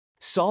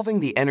Solving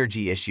the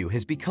energy issue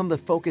has become the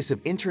focus of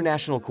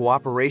international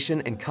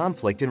cooperation and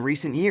conflict in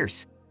recent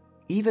years.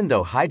 Even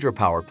though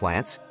hydropower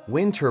plants,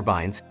 wind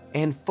turbines,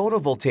 and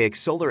photovoltaic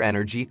solar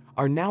energy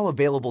are now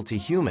available to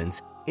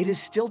humans, it is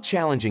still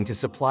challenging to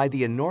supply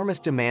the enormous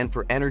demand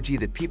for energy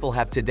that people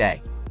have today.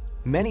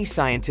 Many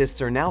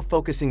scientists are now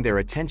focusing their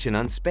attention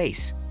on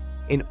space.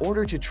 In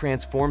order to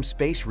transform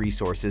space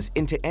resources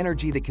into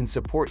energy that can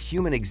support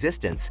human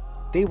existence,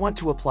 they want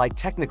to apply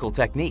technical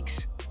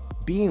techniques.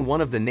 Being one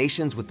of the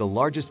nations with the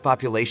largest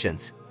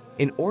populations,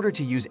 in order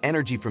to use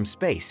energy from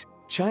space,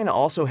 China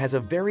also has a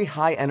very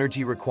high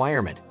energy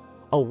requirement.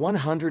 A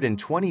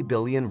 120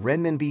 billion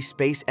renminbi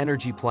space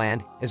energy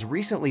plan has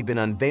recently been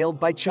unveiled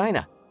by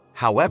China.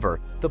 However,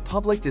 the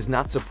public does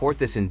not support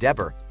this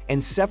endeavor,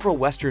 and several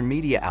Western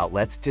media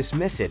outlets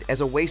dismiss it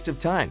as a waste of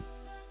time.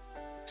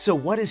 So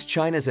what is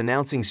China's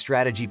announcing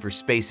strategy for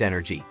space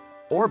energy?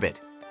 Orbit.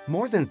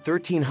 More than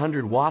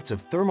 1,300 watts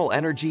of thermal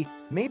energy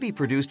may be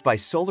produced by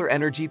solar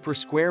energy per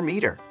square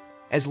meter.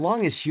 As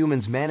long as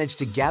humans manage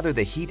to gather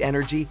the heat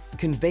energy,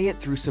 convey it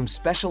through some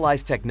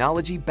specialized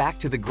technology back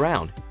to the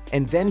ground,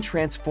 and then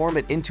transform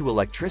it into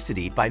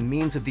electricity by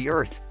means of the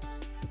earth.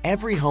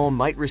 Every home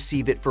might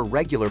receive it for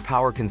regular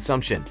power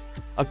consumption.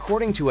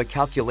 According to a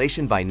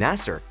calculation by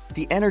NASA,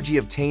 the energy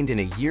obtained in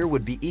a year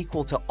would be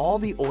equal to all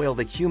the oil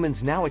that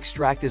humans now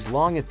extract as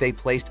long as they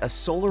placed a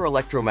solar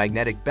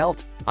electromagnetic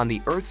belt on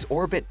the Earth's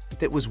orbit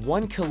that was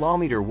 1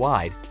 kilometer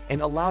wide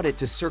and allowed it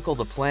to circle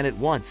the planet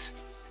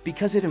once.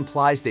 Because it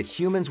implies that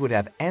humans would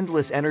have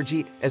endless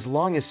energy as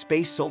long as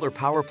space solar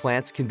power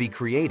plants can be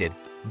created,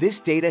 this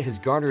data has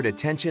garnered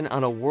attention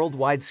on a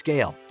worldwide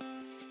scale.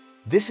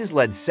 This has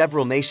led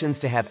several nations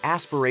to have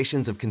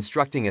aspirations of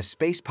constructing a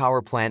space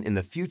power plant in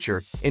the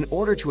future in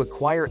order to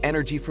acquire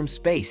energy from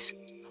space.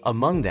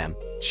 Among them,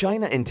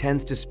 China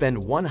intends to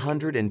spend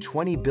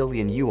 120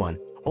 billion yuan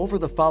over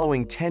the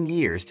following 10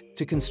 years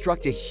to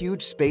construct a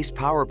huge space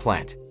power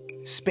plant.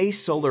 Space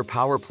Solar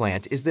Power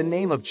Plant is the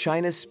name of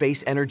China's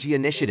space energy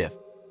initiative.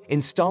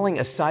 Installing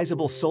a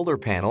sizable solar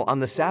panel on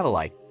the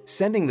satellite,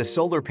 sending the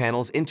solar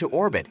panels into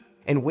orbit,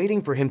 and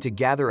waiting for him to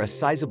gather a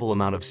sizable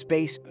amount of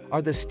space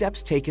are the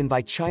steps taken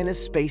by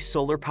China's Space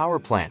Solar Power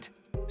Plant.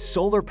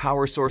 Solar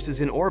power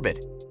sources in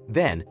orbit,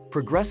 then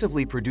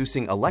progressively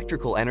producing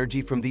electrical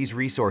energy from these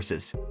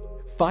resources.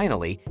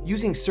 Finally,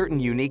 using certain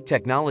unique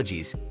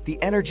technologies, the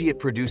energy it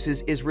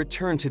produces is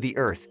returned to the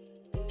Earth.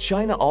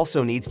 China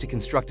also needs to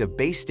construct a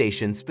base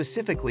station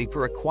specifically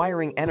for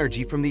acquiring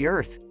energy from the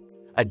Earth.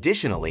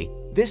 Additionally,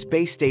 this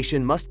base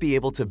station must be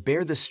able to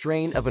bear the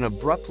strain of an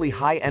abruptly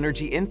high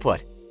energy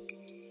input.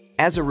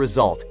 As a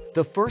result,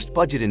 the first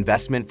budget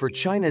investment for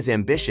China's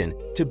ambition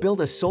to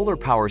build a solar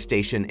power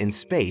station in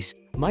space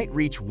might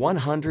reach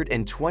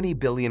 120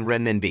 billion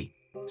renminbi,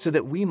 so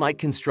that we might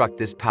construct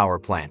this power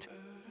plant.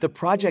 The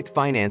project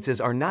finances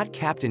are not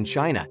capped in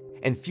China,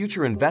 and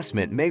future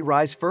investment may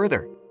rise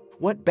further.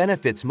 What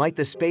benefits might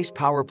the space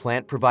power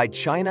plant provide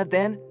China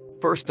then?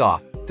 First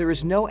off, there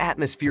is no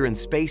atmosphere in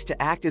space to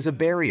act as a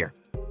barrier.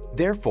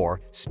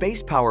 Therefore,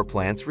 space power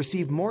plants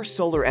receive more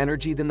solar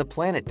energy than the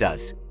planet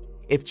does.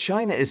 If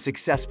China is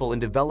successful in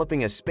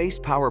developing a space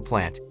power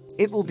plant,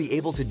 it will be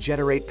able to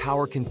generate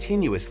power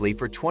continuously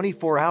for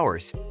 24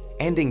 hours,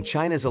 ending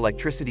China's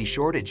electricity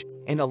shortage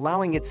and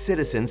allowing its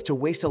citizens to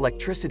waste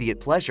electricity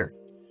at pleasure.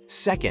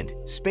 Second,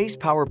 space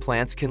power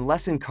plants can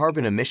lessen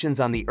carbon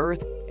emissions on the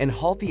Earth and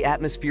halt the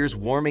atmosphere's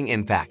warming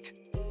impact.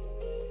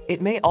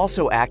 It may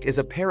also act as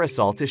a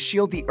parasol to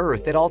shield the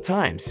Earth at all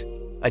times.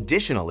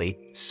 Additionally,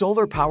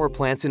 solar power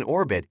plants in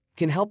orbit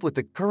can help with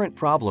the current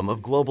problem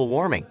of global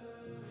warming.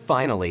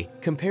 Finally,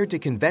 compared to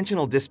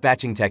conventional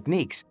dispatching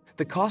techniques,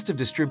 the cost of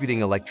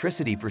distributing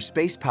electricity for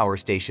space power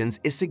stations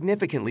is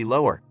significantly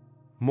lower.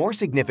 More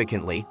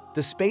significantly,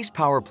 the space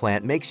power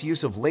plant makes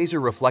use of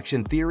laser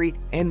reflection theory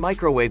and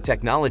microwave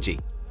technology.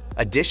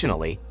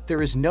 Additionally,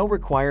 there is no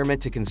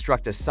requirement to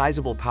construct a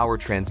sizable power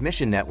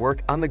transmission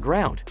network on the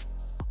ground.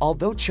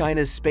 Although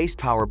China's space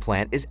power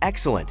plant is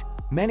excellent,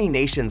 many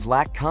nations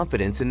lack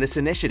confidence in this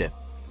initiative.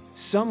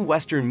 Some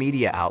Western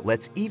media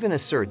outlets even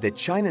assert that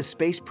China's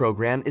space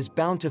program is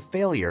bound to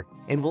failure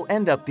and will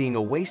end up being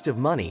a waste of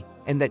money,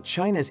 and that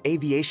China's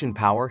aviation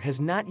power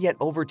has not yet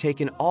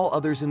overtaken all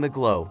others in the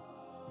globe.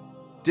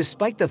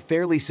 Despite the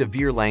fairly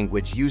severe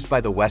language used by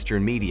the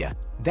Western media,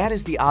 that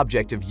is the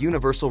object of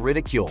universal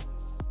ridicule.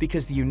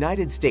 Because the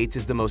United States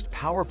is the most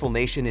powerful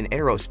nation in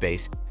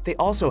aerospace, they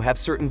also have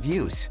certain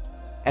views.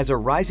 As a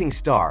rising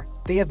star,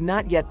 they have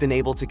not yet been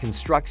able to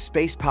construct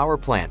space power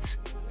plants.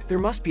 There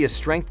must be a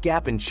strength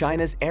gap in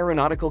China's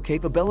aeronautical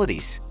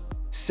capabilities.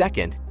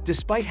 Second,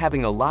 despite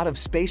having a lot of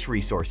space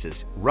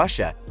resources,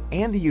 Russia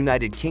and the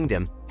United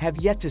Kingdom have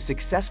yet to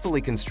successfully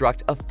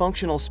construct a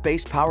functional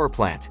space power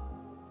plant.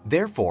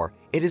 Therefore,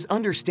 it is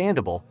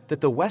understandable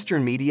that the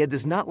Western media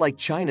does not like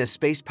China's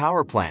space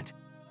power plant.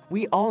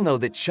 We all know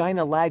that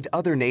China lagged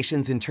other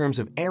nations in terms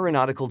of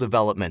aeronautical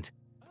development.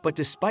 But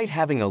despite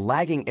having a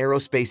lagging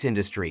aerospace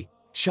industry,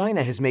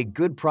 China has made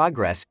good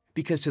progress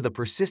because of the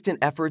persistent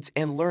efforts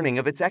and learning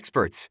of its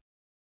experts.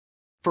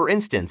 For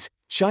instance,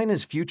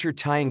 China's future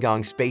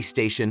Tiangong space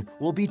station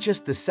will be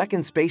just the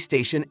second space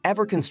station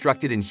ever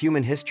constructed in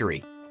human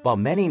history, while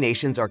many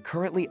nations are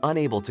currently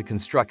unable to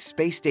construct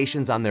space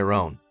stations on their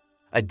own.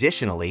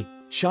 Additionally,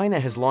 China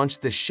has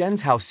launched the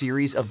Shenzhou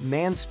series of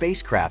manned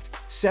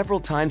spacecraft several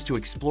times to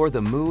explore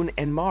the Moon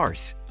and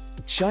Mars.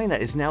 China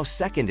is now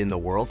second in the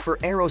world for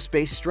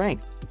aerospace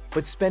strength,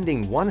 but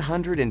spending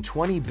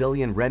 120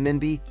 billion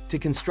renminbi to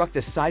construct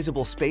a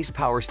sizable space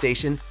power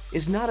station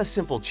is not a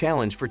simple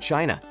challenge for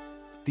China.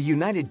 The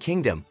United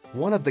Kingdom,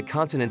 one of the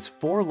continent's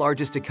 4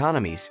 largest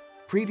economies,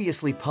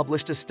 previously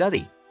published a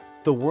study.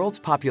 The world's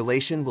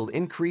population will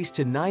increase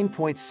to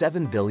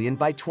 9.7 billion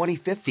by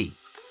 2050.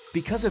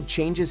 Because of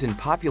changes in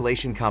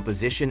population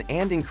composition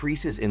and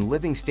increases in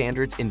living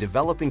standards in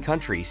developing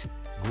countries,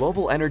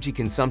 global energy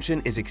consumption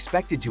is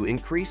expected to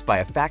increase by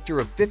a factor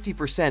of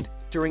 50%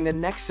 during the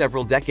next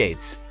several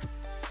decades.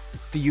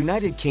 The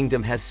United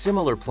Kingdom has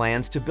similar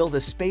plans to build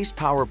a space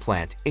power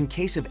plant in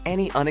case of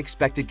any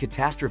unexpected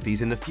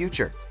catastrophes in the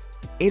future.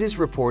 It is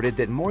reported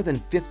that more than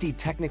 50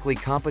 technically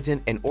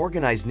competent and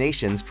organized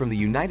nations from the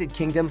United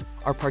Kingdom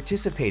are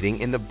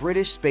participating in the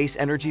British Space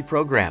Energy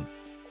Program.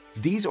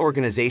 These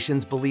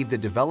organizations believe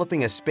that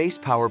developing a space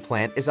power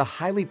plant is a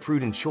highly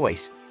prudent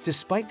choice,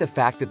 despite the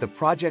fact that the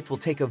project will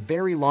take a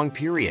very long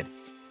period.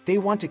 They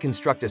want to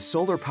construct a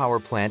solar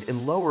power plant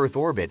in low Earth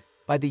orbit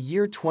by the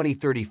year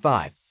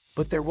 2035,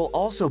 but there will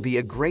also be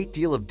a great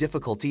deal of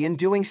difficulty in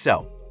doing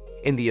so.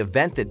 In the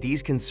event that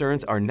these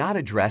concerns are not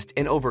addressed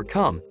and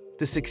overcome,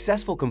 the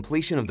successful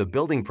completion of the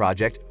building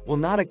project will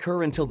not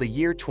occur until the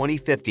year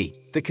 2050.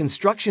 The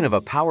construction of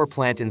a power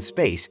plant in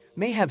space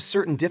may have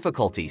certain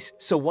difficulties,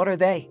 so what are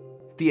they?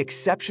 The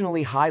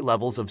exceptionally high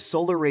levels of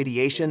solar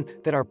radiation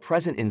that are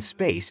present in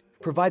space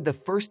provide the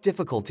first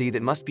difficulty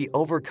that must be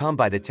overcome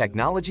by the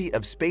technology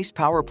of space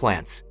power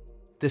plants.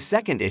 The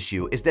second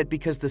issue is that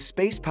because the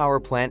space power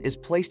plant is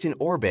placed in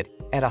orbit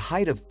at a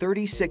height of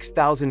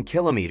 36,000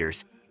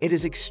 kilometers, it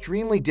is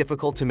extremely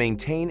difficult to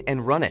maintain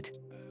and run it.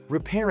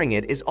 Repairing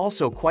it is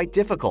also quite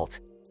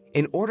difficult.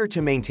 In order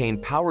to maintain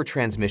power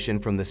transmission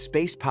from the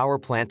space power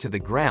plant to the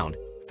ground,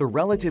 the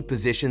relative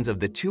positions of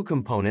the two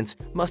components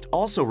must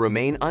also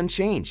remain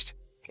unchanged.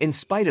 In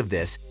spite of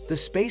this, the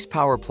space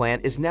power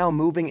plant is now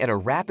moving at a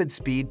rapid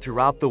speed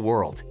throughout the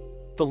world.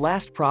 The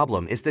last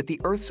problem is that the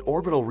Earth's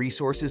orbital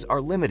resources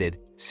are limited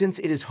since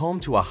it is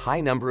home to a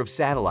high number of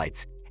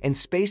satellites, and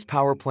space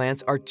power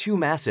plants are too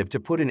massive to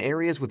put in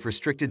areas with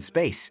restricted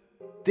space.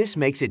 This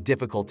makes it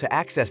difficult to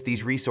access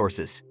these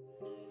resources.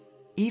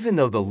 Even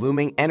though the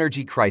looming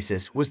energy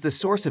crisis was the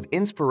source of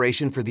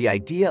inspiration for the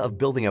idea of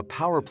building a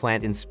power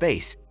plant in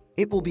space,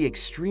 it will be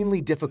extremely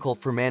difficult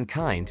for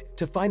mankind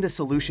to find a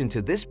solution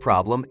to this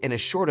problem in a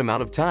short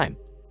amount of time.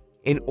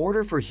 In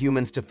order for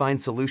humans to find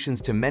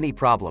solutions to many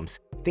problems,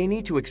 they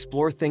need to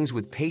explore things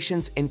with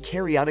patience and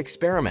carry out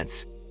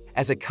experiments.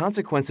 As a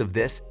consequence of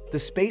this, the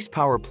space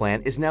power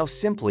plant is now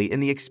simply in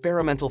the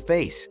experimental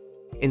phase.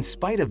 In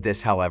spite of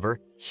this, however,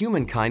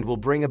 humankind will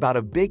bring about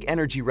a big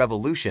energy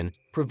revolution,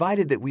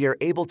 provided that we are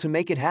able to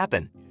make it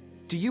happen.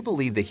 Do you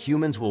believe that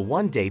humans will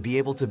one day be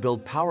able to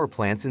build power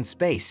plants in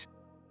space?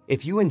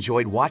 If you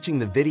enjoyed watching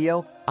the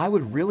video, I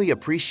would really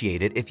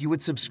appreciate it if you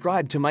would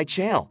subscribe to my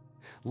channel.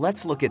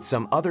 Let's look at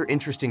some other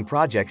interesting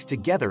projects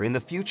together in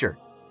the future.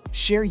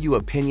 Share your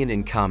opinion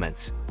in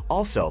comments.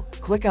 Also,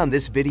 click on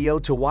this video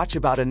to watch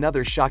about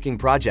another shocking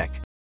project.